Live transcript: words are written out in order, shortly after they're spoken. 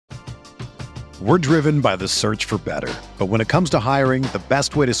We're driven by the search for better. But when it comes to hiring, the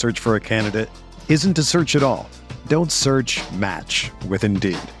best way to search for a candidate isn't to search at all. Don't search, match with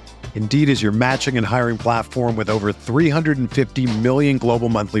Indeed. Indeed is your matching and hiring platform with over 350 million global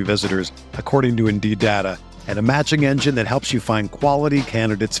monthly visitors, according to Indeed data, and a matching engine that helps you find quality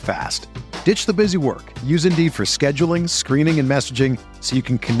candidates fast. Ditch the busy work. Use Indeed for scheduling, screening, and messaging so you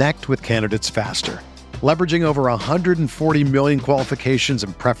can connect with candidates faster. Leveraging over 140 million qualifications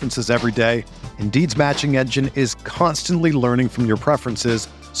and preferences every day, Indeed's matching engine is constantly learning from your preferences,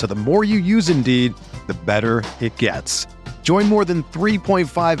 so the more you use Indeed, the better it gets. Join more than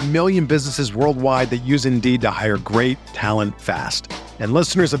 3.5 million businesses worldwide that use Indeed to hire great talent fast. And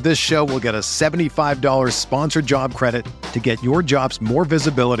listeners of this show will get a $75 sponsored job credit to get your jobs more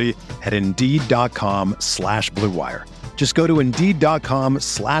visibility at Indeed.com/Blue Wire. Just go to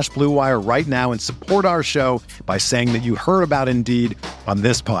Indeed.com/Blue Wire right now and support our show by saying that you heard about Indeed on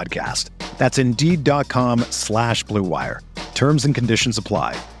this podcast. That's Indeed.com/Blue Wire. Terms and conditions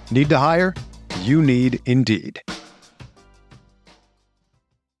apply. Need to hire? You need Indeed.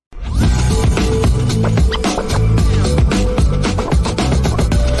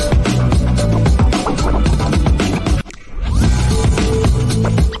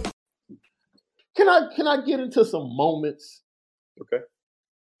 Can I get into some moments? Okay.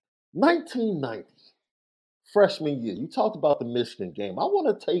 1990, freshman year. You talked about the Michigan game. I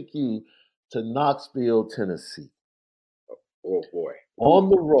want to take you to Knoxville, Tennessee. Oh boy. On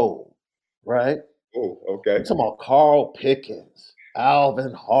the road, right? Oh, okay. I'm talking about Carl Pickens,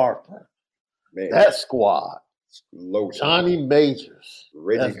 Alvin Harper, Man. that squad. Loaded. Johnny Majors.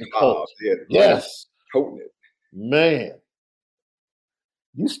 Reggie Cobb. Yes. Toting it. Man.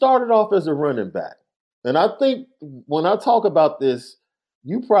 You started off as a running back. And I think when I talk about this,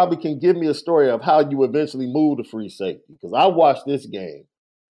 you probably can give me a story of how you eventually moved to free safety, because I watched this game.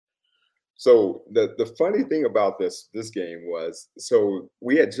 So the funny thing about this game was, so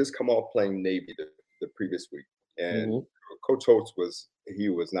we had just come off playing Navy the previous week, and Coach Holtz was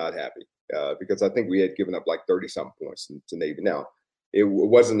not happy because I think we had given up like 30-something points to Navy. Now, it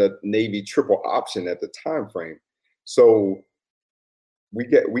wasn't a Navy triple option at the time frame, so we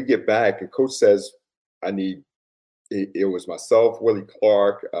get back, and Coach says, it was myself, Willie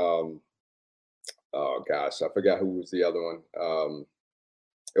Clark. Oh gosh, I forgot who was the other one.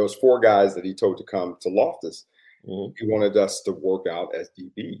 It was 4 guys that he told to come to Loftus. He wanted us to work out as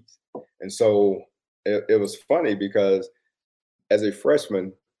DBs. And so it was funny because as a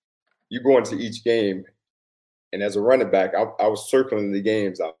freshman, you go into each game, and as a running back, I was circling the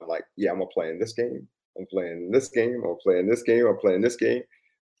games. I'm like, yeah, I'm going to play in this game. I'm playing this game. I'm playing this game. I'm playing this game.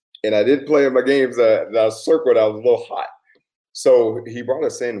 And I didn't play in my games that I circled. I was a little hot. So he brought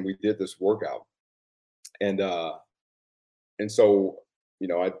us in and we did this workout. And so, you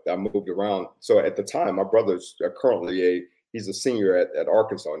know, I moved around. So at the time, my brother's currently he's a senior at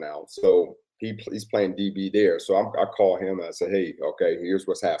Arkansas now. So he's playing DB there. So I call him and I say, hey, okay, here's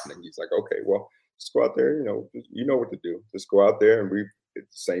what's happening. He's like, okay, well, just go out there. You know what to do. Just go out there and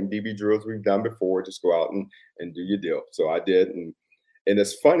it's the same DB drills we've done before. Just go out and do your deal. So I did. And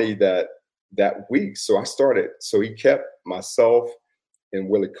it's funny that week, so he kept myself and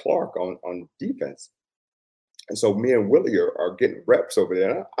Willie Clark on defense. And so me and Willie are getting reps over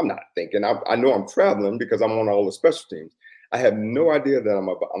there. And I'm not thinking, I know I'm traveling because I'm on all the special teams. I have no idea that I'm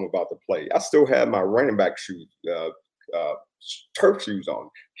about to play. I still have my running back shoes, turf shoes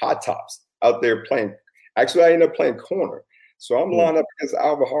on, hot tops out there playing. Actually, I ended up playing corner. So I'm lined up against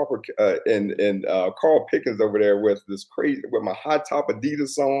Alvin Harper and Carl Pickens over there with my high top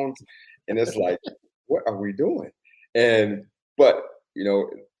Adidas on, and it's like, what are we doing? But you know,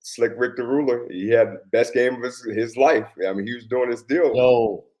 Slick Rick the Ruler, he had the best game of his life. I mean, he was doing his deal.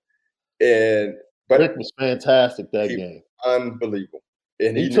 But Rick was fantastic that game, unbelievable,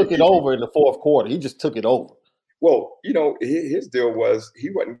 and he took it over in the fourth quarter. He just took it over. Well, you know, his deal was he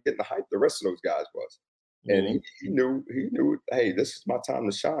wasn't getting the hype the rest of those guys was. And he knew, hey, this is my time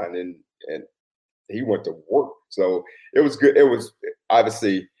to shine. And he went to work. So it was good. It was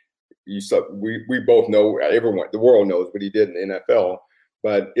obviously, we both know, the world knows what he did in the NFL,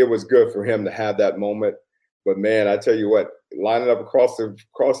 but it was good for him to have that moment. But man, I tell you what, lining up across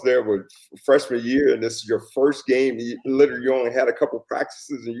there with freshman year, and this is your first game, you only had a couple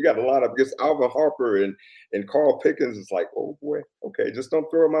practices, and you got to line up against Alvin Harper and Carl Pickens. It's like, oh boy, okay, just don't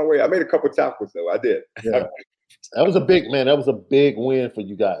throw it my way. I made a couple tackles though. I did. Yeah. That was a big win for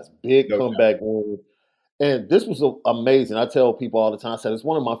you guys. Big comeback win. And this was amazing. I tell people all the time, I said, it's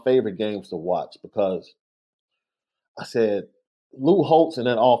one of my favorite games to watch because I said, Lou Holtz and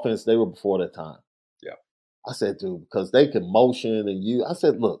that offense, they were before their time. Yeah. I said, dude, because they could motion and I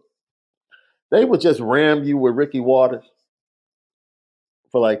said, look, they would just ram you with Ricky Waters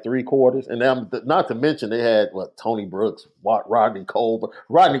for like 3/4. And then, not to mention they had Tony Brooks, Rodney Culver.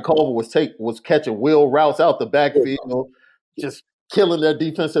 Rodney Culver was catching wheel routes out the backfield, just killing their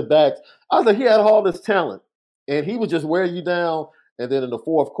defensive backs. I was like, he had all this talent, and he would just wear you down. And then in the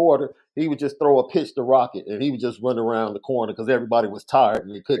fourth quarter, he would just throw a pitch to Rocket, and he would just run around the corner because everybody was tired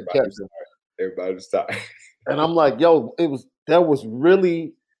and he couldn't catch him. Everybody was tired. And I'm like, yo, that was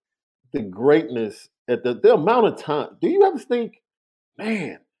really the greatness at the amount of time. Do you ever think,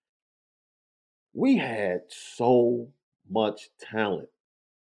 man, we had so much talent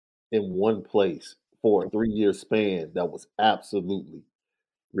in one place for a 3-year span that was absolutely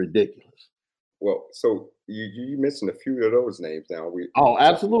ridiculous. Well, so you mentioned a few of those names now.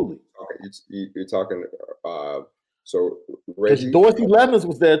 Absolutely. You're talking. So Reggie Dorsey Levens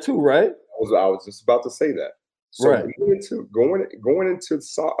was there too, right? I was just about to say that. So right. going into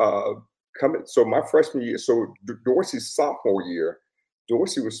so my freshman year. So Dorsey's sophomore year,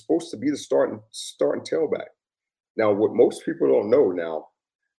 Dorsey was supposed to be the starting tailback. Now, what most people don't know now,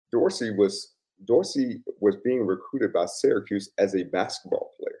 Dorsey was being recruited by Syracuse as a basketball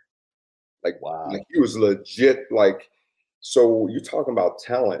player. Like he was legit. So you're talking about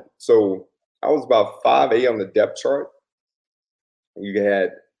talent. So I was about 5A on the depth chart. You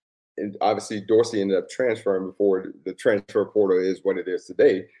had, and obviously Dorsey ended up transferring before the transfer portal is what it is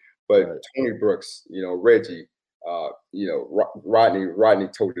today. But right. Tony Brooks, Reggie, Rodney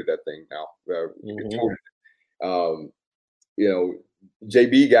toted that thing now.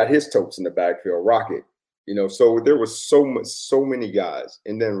 JB got his totes in the backfield. Rocket. So there was so many guys,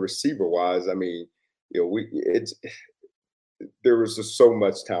 and then receiver wise, I mean, there was just so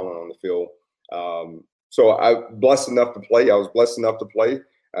much talent on the field. So I was blessed enough to play. I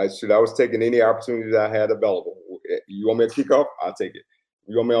was taking any opportunity that I had available. You want me to kick off? I'll take it.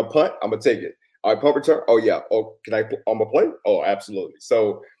 You want me on punt? I'm gonna take it. All right, punt return. Oh yeah. Oh, can I'm gonna play? Oh, absolutely.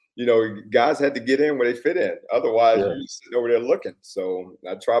 So guys had to get in where they fit in. Otherwise, you're just sitting over there looking. So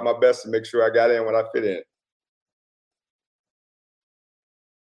I tried my best to make sure I got in when I fit in.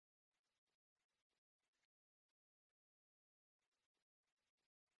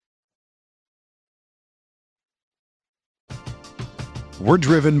 We're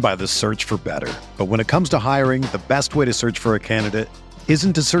driven by the search for better. But when it comes to hiring, the best way to search for a candidate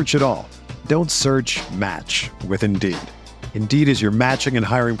isn't to search at all. Don't search, match with Indeed. Indeed is your matching and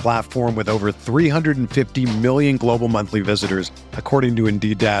hiring platform with over 350 million global monthly visitors, according to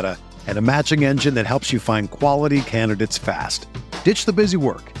Indeed data, and a matching engine that helps you find quality candidates fast. Ditch the busy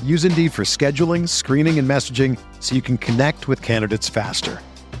work. Use Indeed for scheduling, screening, and messaging so you can connect with candidates faster.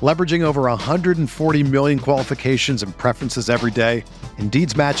 Leveraging over 140 million qualifications and preferences every day,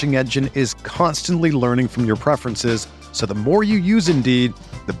 Indeed's matching engine is constantly learning from your preferences, so the more you use Indeed,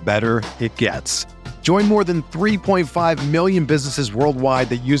 the better it gets. Join more than 3.5 million businesses worldwide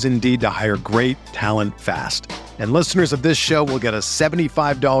that use Indeed to hire great talent fast. And listeners of this show will get a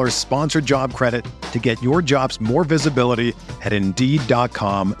 $75 sponsored job credit to get your jobs more visibility at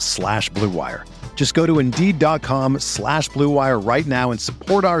Indeed.com/Blue Wire. Just go to Indeed.com/Blue Wire right now and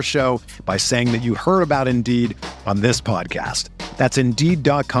support our show by saying that you heard about Indeed on this podcast. That's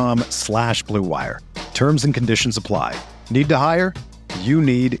Indeed.com/Blue Wire. Terms and conditions apply. Need to hire? You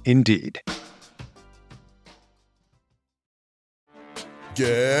need Indeed.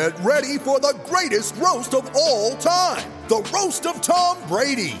 Get ready for the greatest roast of all time. The Roast of Tom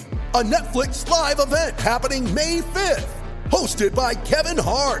Brady. A Netflix live event happening May 5th. Hosted by Kevin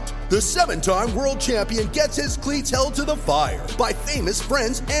Hart, the 7-time world champion gets his cleats held to the fire by famous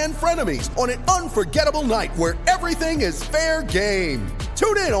friends and frenemies on an unforgettable night where everything is fair game.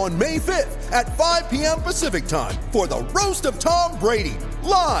 Tune in on May 5th at 5 p.m. Pacific time for the Roast of Tom Brady,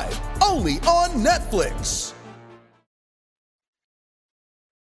 live only on Netflix.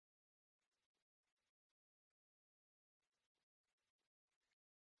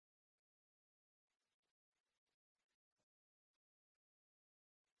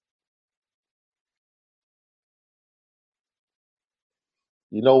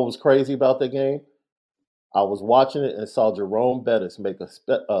 You know what was crazy about that game? I was watching it and saw Jerome Bettis make a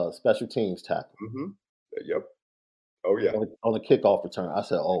special teams tackle. Mm-hmm. Yep. Oh, yeah. On the kickoff return. I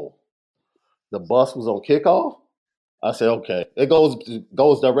said, oh, the bus was on kickoff? I said, okay. It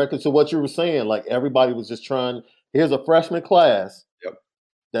goes directly to what you were saying. Like, everybody was just trying. Here's a freshman class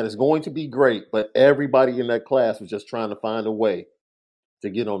that is going to be great, but everybody in that class was just trying to find a way to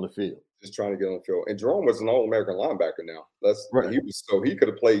get on the field. Just trying to get on the field. And Jerome was an All-American linebacker now. That's right. He could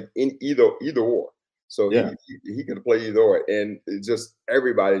have played in either or. So he could have played either or. And it just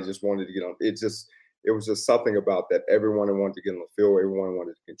everybody just wanted to get on. It was just something about that. Everyone wanted to get on the field. Everyone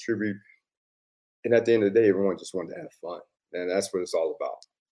wanted to contribute. And at the end of the day, everyone just wanted to have fun. And that's what it's all about.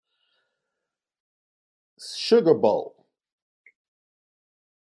 Sugar Bowl.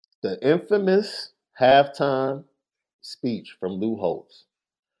 The infamous halftime speech from Lou Holtz.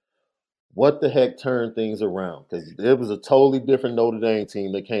 What the heck turned things around? Because it was a totally different Notre Dame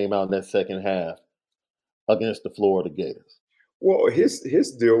team that came out in that second half against the Florida Gators. Well, his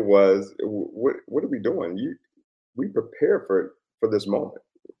deal was, what are we doing? We prepare for this moment.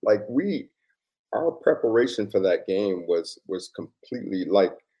 Like our preparation for that game was completely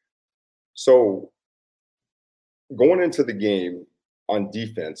so going into the game on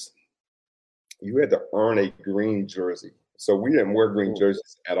defense, you had to earn a green jersey. So we didn't wear green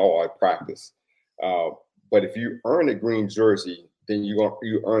jerseys at all at practice. But if you earn a green jersey, then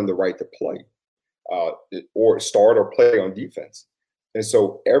you earn the right to play, or start or play on defense. And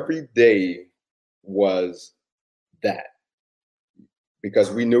so every day was that,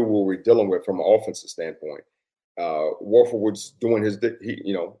 because we knew what we were dealing with from an offensive standpoint. Wolford was doing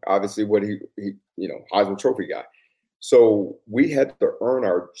obviously what he Heisman Trophy guy. So we had to earn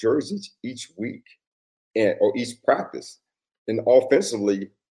our jerseys each week or each practice. And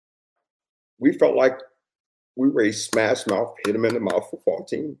offensively, we felt like we were a smash mouth, hit them in the mouth football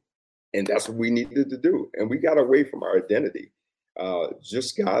team. And that's what we needed to do. And we got away from our identity.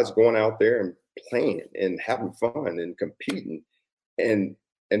 Just guys going out there and playing and having fun and competing. And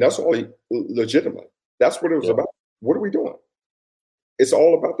that's all legitimate. That's what it was about. What are we doing? It's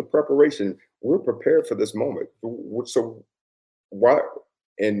all about the preparation. We're prepared for this moment. So why?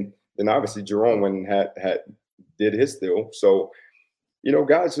 And then obviously Jerome went and did his deal. So,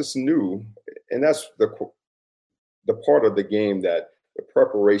 guys just knew, and that's the part of the game that the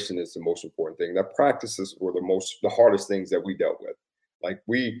preparation is the most important thing. The practices were the hardest things that we dealt with. Like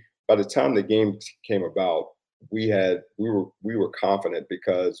by the time the game came about, we were confident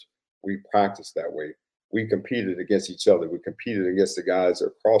because we practiced that way. We competed against each other. We competed against the guys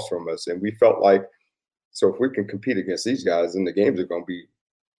across from us, and we felt like, so if we can compete against these guys, then the games are going to be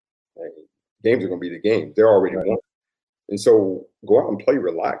the game. They're already won, and so go out and play,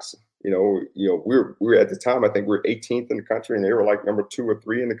 relax. We're at the time, I think we're 18th in the country, and they were like number 2 or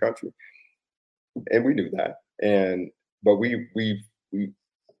 3 in the country, and we knew that. But we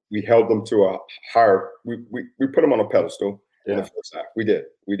held them to a higher. We put them on a pedestal. In the first half. We did.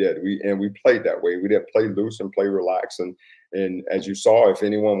 We played that way. We didn't play loose and play relax. And as you saw, if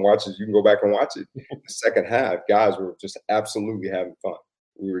anyone watches, you can go back and watch it. The second half, guys were just absolutely having fun.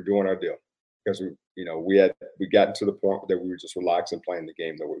 We were doing our deal because we got to the point that we were just relaxing, playing the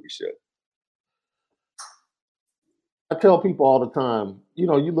game the way we should. I tell people all the time, you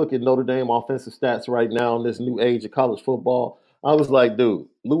look at Notre Dame offensive stats right now in this new age of college football. I was like, dude,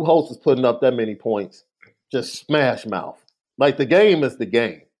 Lou Holtz is putting up that many points, just smash mouth. Like, the game is the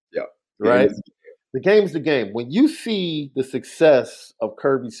game. Yeah. Right? The game is the game. When you see the success of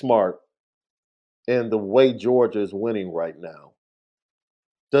Kirby Smart and the way Georgia is winning right now,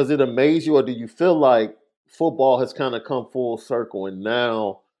 does it amaze you, or do you feel like football has kind of come full circle and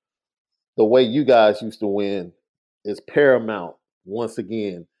now the way you guys used to win is paramount once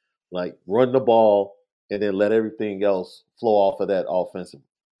again? Like, run the ball and then let everything else flow off of that offensively.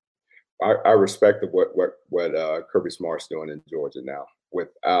 I respect what Kirby Smart's doing in Georgia now,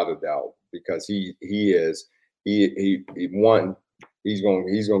 without a doubt, because he won. He's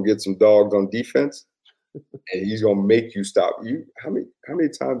gonna get some dogs on defense, and he's gonna make you stop. How many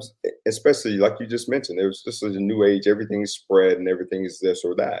times, especially like you just mentioned, this is a new age. Everything is spread and everything is this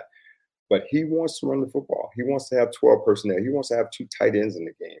or that. But he wants to run the football. He wants to have 12 personnel. He wants to have 2 tight ends in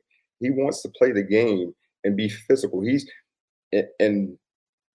the game. He wants to play the game and be physical. And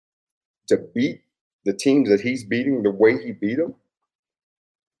to beat the teams that he's beating the way he beat them,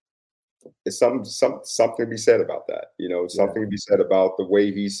 it's something to be said about that. Something to be said about the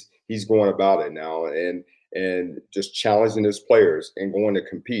way he's going about it now, and just challenging his players and going to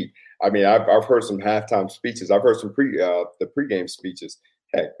compete. I mean, I've heard some halftime speeches. I've heard some the pregame speeches.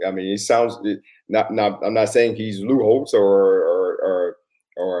 Heck, I mean, it sounds not. I'm not saying he's Lou Holtz or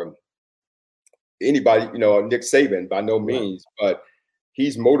anybody, Nick Saban, by no means, but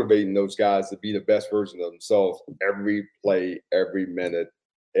he's motivating those guys to be the best version of themselves every play, every minute.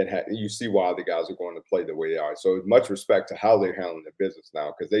 And you see why the guys are going to play the way they are. So much respect to how they're handling their business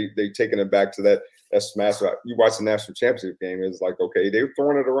now, because they've taken it back to that smash. You watch the national championship game, it's like, okay, they were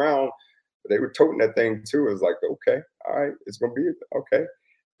throwing it around, but they were toting that thing too. It's like, okay, all right, it's going to be okay.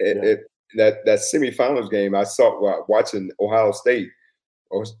 That semifinals game, I saw watching Ohio State,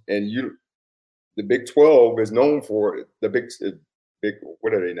 and the Big 12 is known for the big.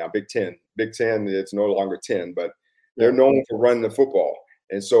 What are they now? Big 10. Big 10. It's no longer 10, but they're known for running the football.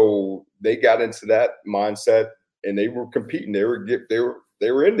 And so they got into that mindset, and they were competing. They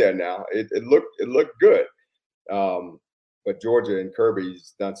were in there now. It looked good. But Georgia and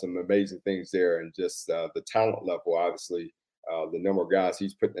Kirby's done some amazing things there, and just the talent level, obviously, the number of guys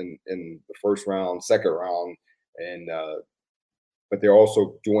he's put in the first round, second round, and but they're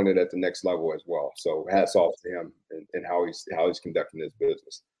also doing it at the next level as well. So hats off to him and how he's conducting his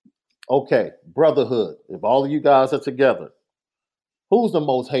business. Okay, brotherhood. If all of you guys are together, who's the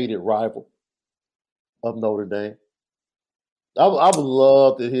most hated rival of Notre Dame? I would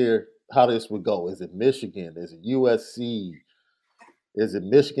love to hear how this would go. Is it Michigan? Is it USC? Is it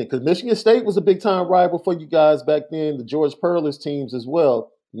Michigan? Because Michigan State was a big-time rival for you guys back then, the George Perlis teams as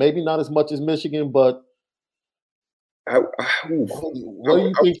well. Maybe not as much as Michigan, but where do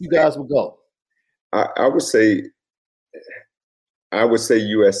you think you guys would go? I would say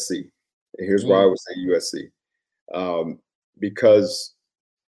USC. And here's why I would say USC. Because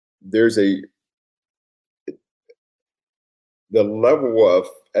there's the level of,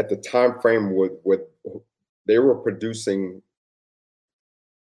 at the time frame with they were producing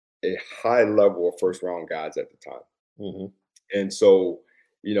a high level of first round guys at the time. And so,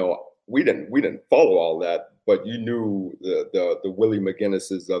 we didn't follow all that, but you knew the Willie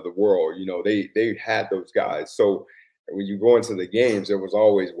McGinnises of the world. They had those guys. So when you go into the games, it was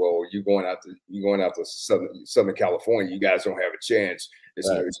always, well, you're going out to Southern California, you guys don't have a chance. It's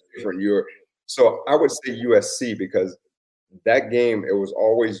different. So I would say USC, because that game, it was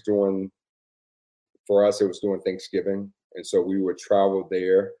always for us, it was during Thanksgiving. And so we would travel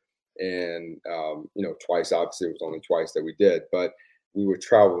there, and twice, obviously it was only twice that we did, but we would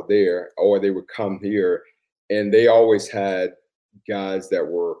travel there, or they would come here, and they always had guys that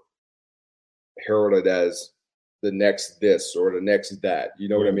were heralded as the next this or the next that, you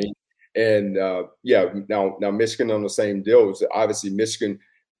know what I mean? And now Michigan on the same deal. It was obviously Michigan,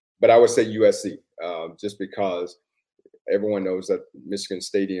 but I would say USC, just because everyone knows that Michigan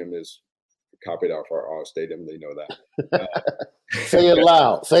Stadium is copied off our stadium. They know that. Say it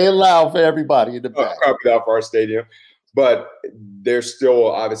loud. Say it loud for everybody in the back. Copied off our stadium. But there's still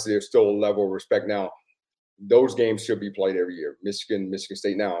a level of respect. Now, those games should be played every year. Michigan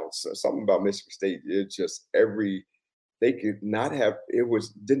State. Now, something about Michigan State, it's just they could not have,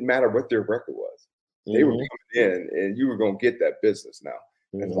 didn't matter what their record was. They were coming in, and you were going to get that business now.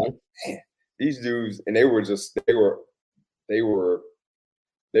 It's like, man, these dudes, and they were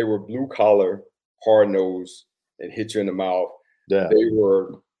blue collar, hard nosed, and hit you in the mouth. Yeah. They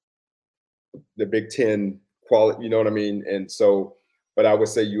were the Big Ten quality, you know what I mean? And so, but I would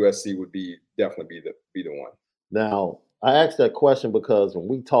say USC would definitely be the one. Now, I asked that question because when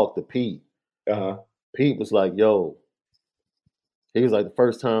we talked to Pete, Pete was like, yo, he was like, the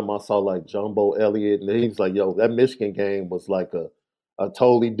first time I saw like Jumbo Elliott, and he was like, yo, that Michigan game was like a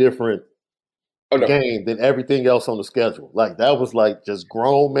totally different game than everything else on the schedule. Like, that was like just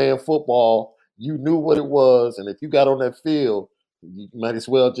grown man football. You knew what it was, and if you got on that field, you might as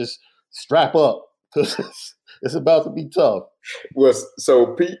well just strap up, because it's about to be tough. Well,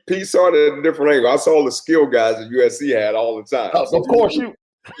 so Pete saw it at a different angle. I saw the skill guys that USC had all the time. So of course you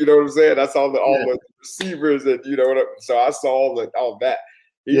know what I'm saying? I saw the receivers, and so I saw all that.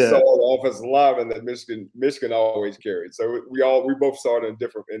 He saw the offensive linemen that Michigan always carried. So we both saw it in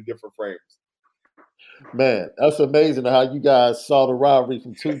different frames. Man, that's amazing how you guys saw the rivalry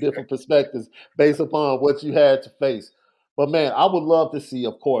from two different perspectives based upon what you had to face. But, man, I would love to see,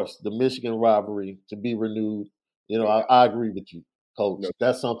 of course, the Michigan rivalry to be renewed. I agree with you, Coach.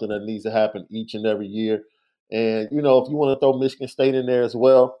 That's something that needs to happen each and every year. And, if you want to throw Michigan State in there as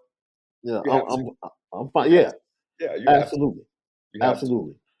well, I'm fine. Yeah, absolutely.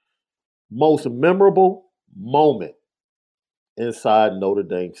 Absolutely. Most memorable moment inside Notre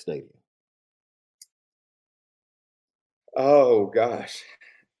Dame Stadium. Oh gosh,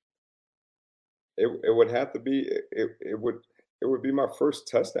 it would have to be it would be my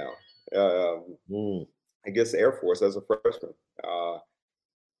first touchdown against Air Force as a freshman. I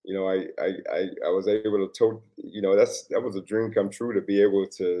was able to that was a dream come true, to be able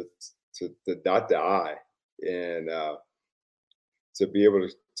to dot the I and to be able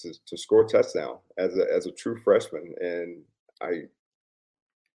to score a touchdown as a true freshman. And I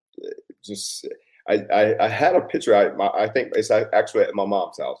had a picture. I think it's actually at my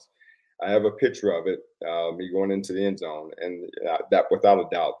mom's house. I have a picture of it, me going into the end zone, and that, without a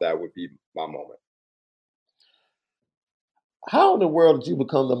doubt, that would be my moment. How in the world did you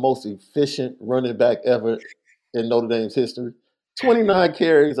become the most efficient running back ever in Notre Dame's history? 29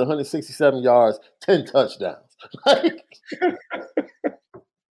 carries, 167 yards, 10 touchdowns.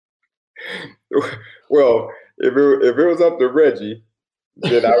 Well, if it was up to Reggie,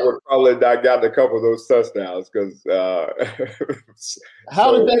 then I would probably not gotten a couple of those touchdowns because.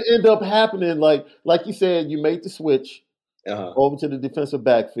 How did that end up happening? Like you said, you made the switch over to the defensive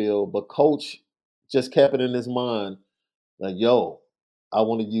backfield, but coach just kept it in his mind, like, "Yo, I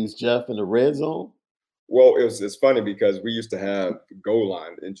want to use Jeff in the red zone." Well, it's funny because we used to have goal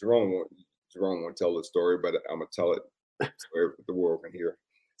line, and Jerome won't tell the story, but I'm gonna tell it so the world can hear.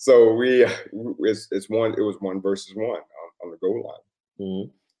 So it was 1 versus 1 on the goal line.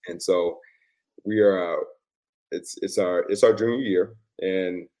 Mm-hmm. And so we are, it's our junior year,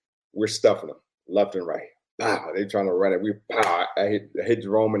 and we're stuffing them left and right. Bow, they trying to run it. I hit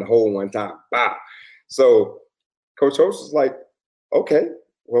Jerome in the hole one time. Bow. So Coach Holtz was like, okay,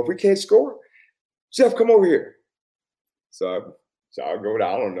 well, if we can't score, Jeff, come over here. So I go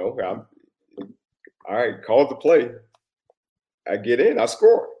down. I don't know. All right, calls the play. I get in, I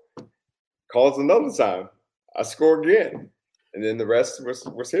score. Calls another time, I score again. And then the rest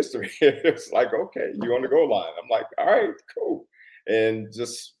was history. It's like, okay, you on the goal line. I'm like, all right, cool. And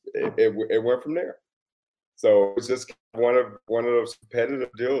just it went from there. So it's just one of those competitive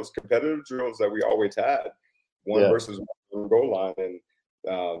drills that we always had, one versus one goal line.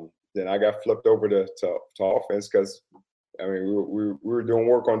 And then I got flipped over to offense because, I mean, we were doing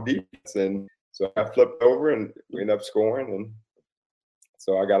work on defense. And so I flipped over and we ended up scoring. And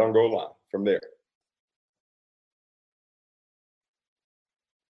so I got on goal line from there.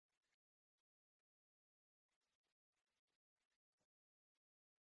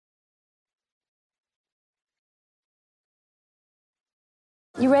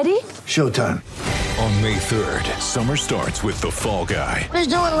 You ready? Showtime. On May 3rd, summer starts with The Fall Guy. Let's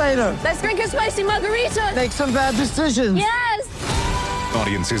do it later. Let's drink a spicy margarita. Make some bad decisions. Yes.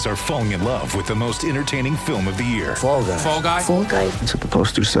 Audiences are falling in love with the most entertaining film of the year. Fall Guy. Fall Guy? Fall Guy. That's what the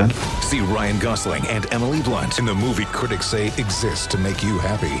poster said. See Ryan Gosling and Emily Blunt in the movie critics say exists to make you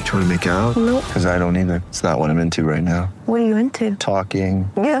happy. Trying to make it out? Nope. Because I don't either. It's not what I'm into right now. What are you into?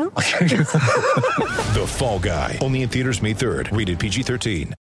 Talking. Yeah. The Fall Guy. Only in theaters May 3rd. Rated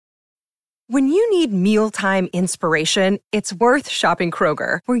PG-13. When you need mealtime inspiration, it's worth shopping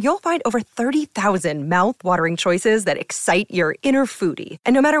Kroger, where you'll find over 30,000 mouth-watering choices that excite your inner foodie.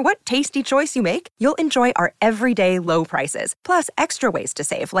 And no matter what tasty choice you make, you'll enjoy our everyday low prices, plus extra ways to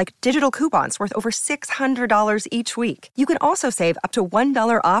save, like digital coupons worth over $600 each week. You can also save up to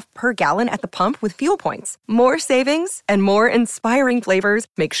 $1 off per gallon at the pump with fuel points. More savings and more inspiring flavors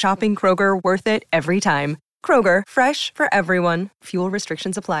make shopping Kroger worth it every time. Kroger, fresh for everyone. Fuel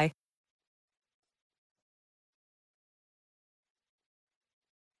restrictions apply.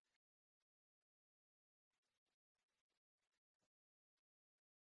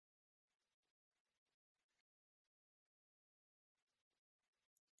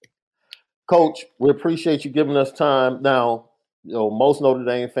 Coach, we appreciate you giving us time. Now, most Notre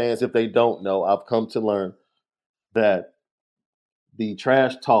Dame fans, if they don't know, I've come to learn that the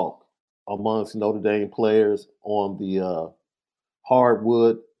trash talk amongst Notre Dame players on the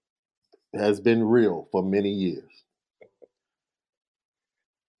hardwood has been real for many years.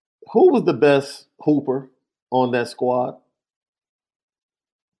 Who was the best hooper on that squad?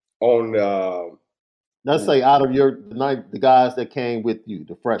 Let's say out of the guys that came with you,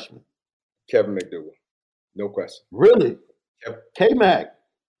 the freshmen. Kevin McDougal, no question. Really? K-Mac.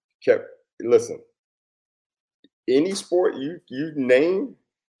 Listen, any sport you name,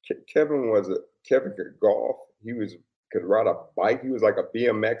 Kevin could golf. He could ride a bike. He was like a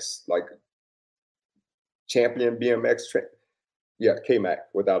BMX, like champion BMX. Yeah, K-Mac,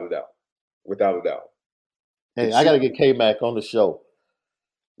 without a doubt. Hey, I got to get K-Mac on the show.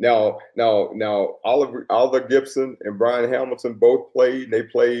 Now, Oliver Gibson and Brian Hamilton both played.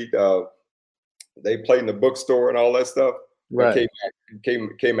 They played in the bookstore and all that stuff. Right.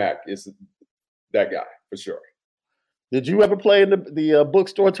 K-Mac is that guy for sure. Did you ever play in the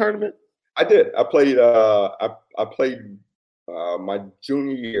bookstore tournament? I did. I played. I played my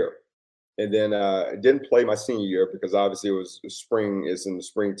junior year, and then I didn't play my senior year because obviously it was spring. It's in the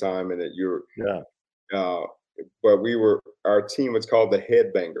springtime, and you're. Yeah. But our team was called the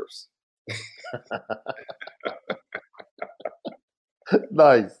Headbangers.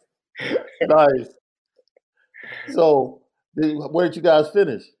 Nice. So, where did you guys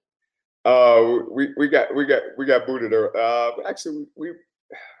finish? We got booted. Actually,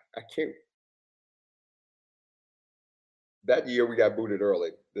 I can't. That year we got booted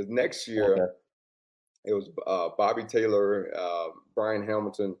early. The next year, It was Bobby Taylor, Brian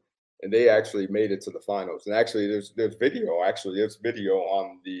Hamilton, and they actually made it to the finals. And actually, there's video. Actually, there's video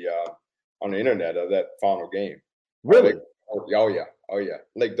on the internet of that final game. Really? Oh yeah.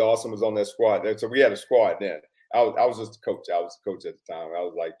 Lake Dawson was on that squad. So we had a squad then. I was just a coach. I was a coach at the time. I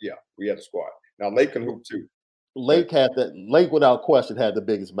was like, yeah, we had a squad. Now Lake can hoop too. Lake without question had the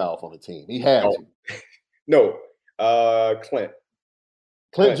biggest mouth on the team. He had to. No, Clint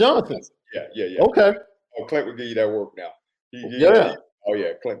Johnson. Yeah. Okay. Oh, Clint would give you that work now.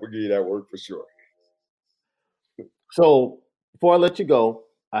 Clint would give you that work for sure. So before I let you go,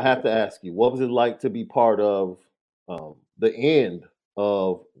 I have to ask you, what was it like to be part of the end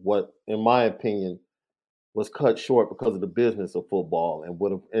of what, in my opinion, was cut short because of the business of football and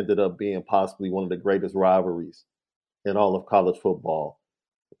would have ended up being possibly one of the greatest rivalries in all of college football,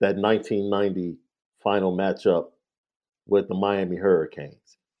 that 1990 final matchup with the Miami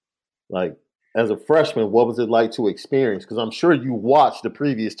Hurricanes? Like, as a freshman, what was it like to experience? Because I'm sure you watched the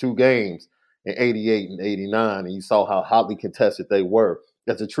previous two games in 88 and 89, and you saw how hotly contested they were.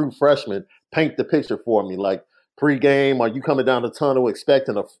 As a true freshman, paint the picture for me. Like, pregame, are you coming down the tunnel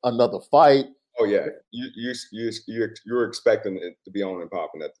expecting another fight? Oh yeah, you're expecting it to be on and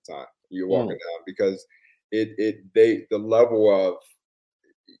popping at the time. You're walking down because the level of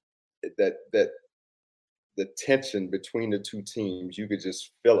that the tension between the two teams, you could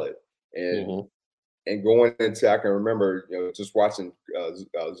just feel it. And going into, I can remember, just watching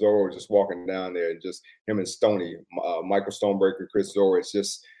Zorro just walking down there, and just him and Stoney, Michael Stonebreaker, Chris Zorro. It's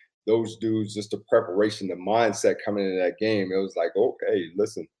just those dudes, just the preparation, the mindset coming into that game. It was like, okay,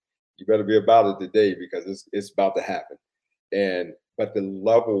 listen, you better be about it today because it's about to happen. But the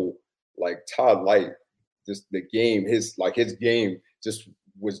level, like Todd Light, just the game, his game just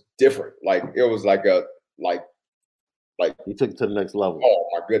was different. Like it was like he took it to the next level. Oh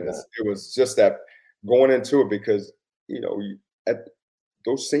my goodness. Yeah. It was just that going into it because, at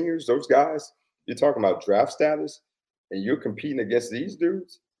those seniors, those guys, you're talking about draft status and you're competing against these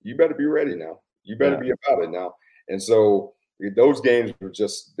dudes. You better be ready now. You better be about it now. And so those games were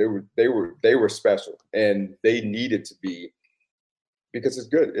just, they were special, and they needed to be, because it's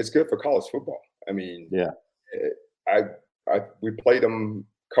good. It's good for college football. I mean, we played them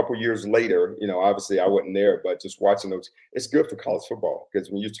a couple years later. Obviously I wasn't there, but just watching those, it's good for college football because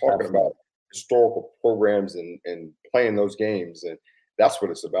when you're talking about historical programs and playing those games, and that's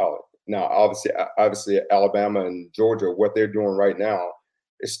what it's about. Now, obviously Alabama and Georgia, what they're doing right now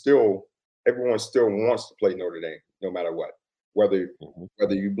is still, everyone still wants to play Notre Dame, no matter what. Whether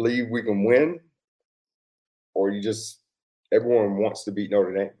you believe we can win, or everyone wants to beat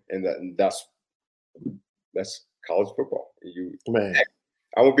Notre Dame, and that's college football. I'm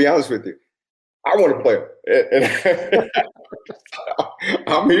gonna be honest with you, I want to play them.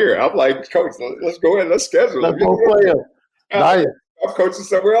 I'm here. I'm like, Coach, let's go ahead, let's schedule. Let's go play them. Nice. I'm coaching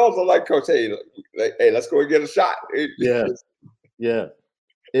somewhere else. I'm like, Coach, hey, let's go and get a shot. Yeah.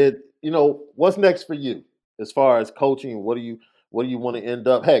 What's next for you as far as coaching? What do you want to end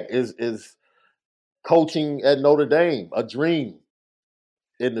up? Heck, is coaching at Notre Dame a dream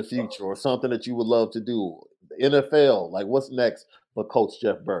in the future, or something that you would love to do? The NFL, like, what's next for Coach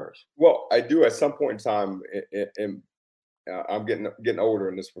Jeff Burris? Well, I do at some point in time, and I'm getting older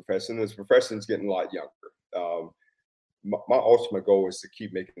in this profession. This profession is getting a lot younger. My ultimate goal is to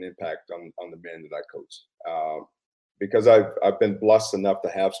keep making an impact on the men that I coach, because I've been blessed enough to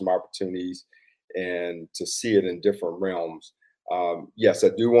have some opportunities and to see it in different realms. Yes, I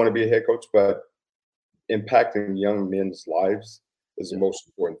do want to be a head coach, but impacting young men's lives is the most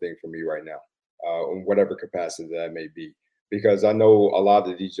important thing for me right now, in whatever capacity that may be. Because I know a lot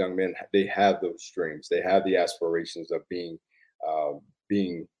of these young men, they have those dreams. They have the aspirations of being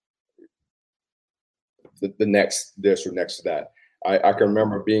the next this or next to that. I can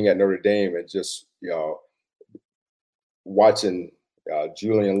remember being at Notre Dame and just watching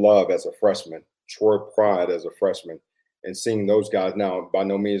Julian Love as a freshman, Troy Pride as a freshman, and seeing those guys. Now, by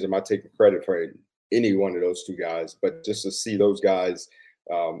no means am I taking credit for any one of those two guys, but just to see those guys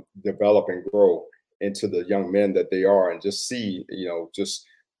develop and grow into the young men that they are, and just see,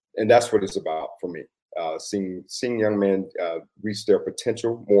 and that's what it's about for me. Seeing young men reach their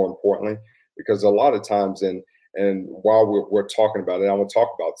potential, more importantly, because a lot of times, and while we're talking about it, I want to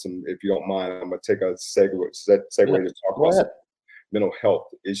talk about some, if you don't mind, I'm going to take a segue to talk about some mental health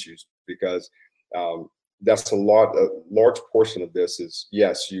issues, because that's a large portion of this is,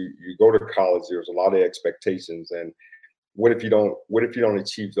 yes, you go to college, there's a lot of expectations, and what if you don't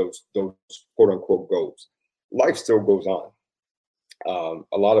achieve those quote unquote goals? Life still goes on.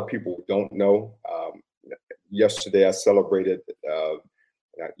 A lot of people don't know. Yesterday I celebrated,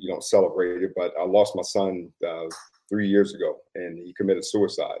 you don't celebrate it, but I lost my son 3 years ago, and he committed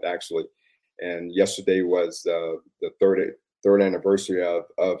suicide, actually. And yesterday was the third anniversary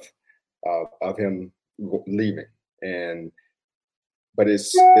of him leaving. And but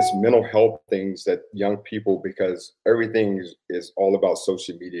it's mental health things that young people, because everything is all about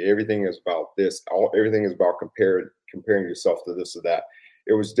social media. Everything is about this. Everything is about comparing yourself to this or that.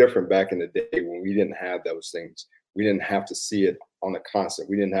 It was different back in the day when we didn't have those things. We didn't have to see it on a constant.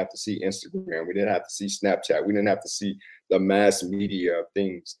 We didn't have to see Instagram. We didn't have to see Snapchat. We didn't have to see the mass media of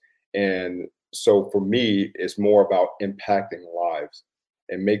things. And so for me, it's more about impacting lives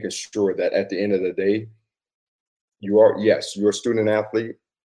and making sure that at the end of the day, you're a student athlete,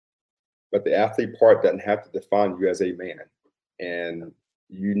 but the athlete part doesn't have to define you as a man. And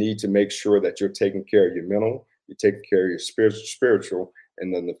you need to make sure that you're taking care of your mental, you're taking care of your spiritual,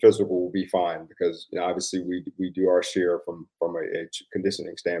 and then the physical will be fine, because obviously we do our share from a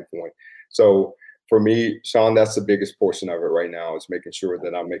conditioning standpoint. So for me, Sean, that's the biggest portion of it right now, is making sure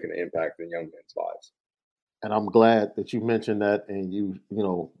that I'm making an impact in young men's lives. And I'm glad that you mentioned that, and you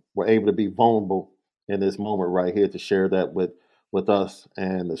were able to be vulnerable in this moment right here to share that with us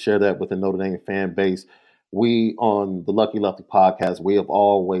and to share that with the Notre Dame fan base. We on the Lucky Lefty podcast, we have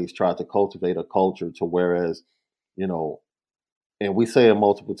always tried to cultivate a culture to whereas, and we say it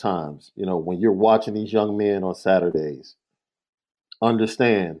multiple times, when you're watching these young men on Saturdays,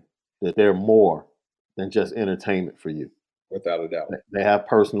 understand that they're more than just entertainment for you. Without a doubt. They have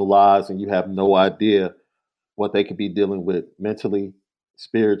personal lives, and you have no idea what they could be dealing with mentally,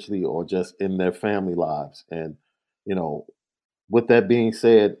 spiritually, or just in their family lives. And, with that being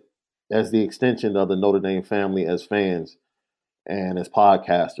said, as the extension of the Notre Dame family as fans and as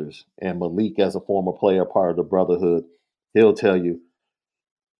podcasters, and Malik as a former player, part of the brotherhood, he'll tell you,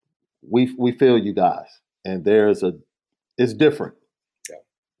 we feel you guys. And it's different. Yeah.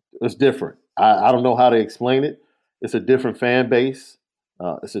 It's different. I don't know how to explain it. It's a different fan base.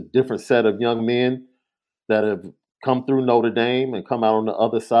 It's a different set of young men that have come through Notre Dame and come out on the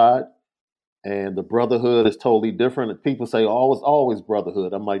other side. And the brotherhood is totally different. And people say, oh, it's always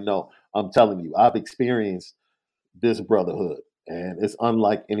brotherhood. I'm like, no, I'm telling you, I've experienced this brotherhood, and it's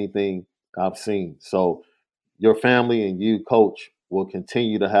unlike anything I've seen. So your family and you, Coach, will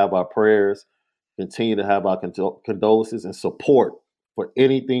continue to have our prayers, continue to have our condolences and support for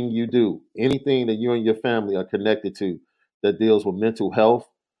anything you do, anything that you and your family are connected to that deals with mental health,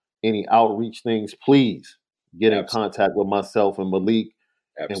 any outreach things. Please get in contact with myself and Malik.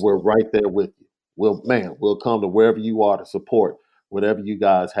 Absolutely. And we're right there with you. We'll come to wherever you are to support whatever you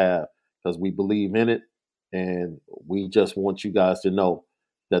guys have, because we believe in it. And we just want you guys to know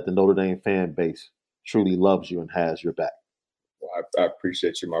that the Notre Dame fan base truly loves you and has your back. Well, I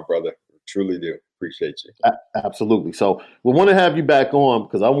appreciate you, my brother. Truly do. Appreciate you. Absolutely. So we want to have you back on,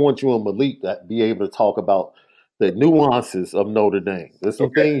 because I want you and Malik to be able to talk about the nuances of Notre Dame. There's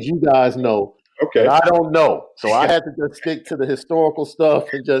some things you guys know. Okay. I don't know. So I had to just stick to the historical stuff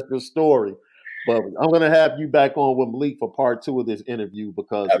and just the story. But I'm going to have you back on with Malik for part 2 of this interview,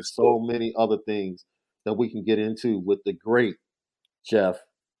 because there's so many other things that we can get into with the great Jeff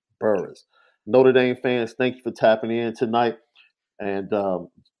Burris. Notre Dame fans, thank you for tapping in tonight. And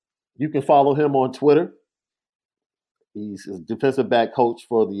you can follow him on Twitter. He's a defensive back coach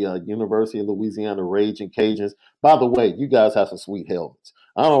for the University of Louisiana Raging Cajuns. By the way, you guys have some sweet helmets.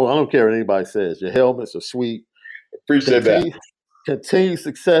 I don't care what anybody says. Your helmets are sweet. Appreciate that. Continued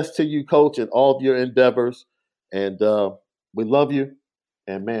success to you, Coach, in all of your endeavors. And we love you.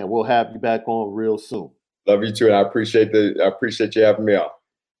 And man, we'll have you back on real soon. Love you too, and I appreciate you having me on.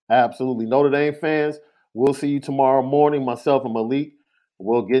 Absolutely. Notre Dame fans, we'll see you tomorrow morning, myself and Malik.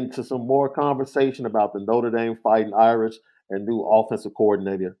 We'll get into some more conversation about the Notre Dame Fighting Irish and new offensive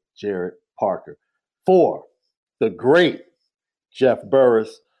coordinator, Jared Parker. For the great Jeff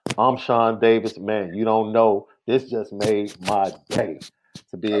Burris, I'm Sean Davis. Man, you don't know, this just made my day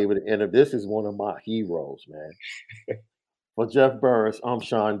to be able to enter. This is one of my heroes, man. For Jeff Burris, I'm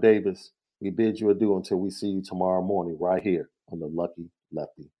Sean Davis. We bid you adieu until we see you tomorrow morning right here on the Lucky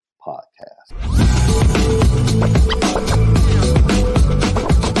Lefty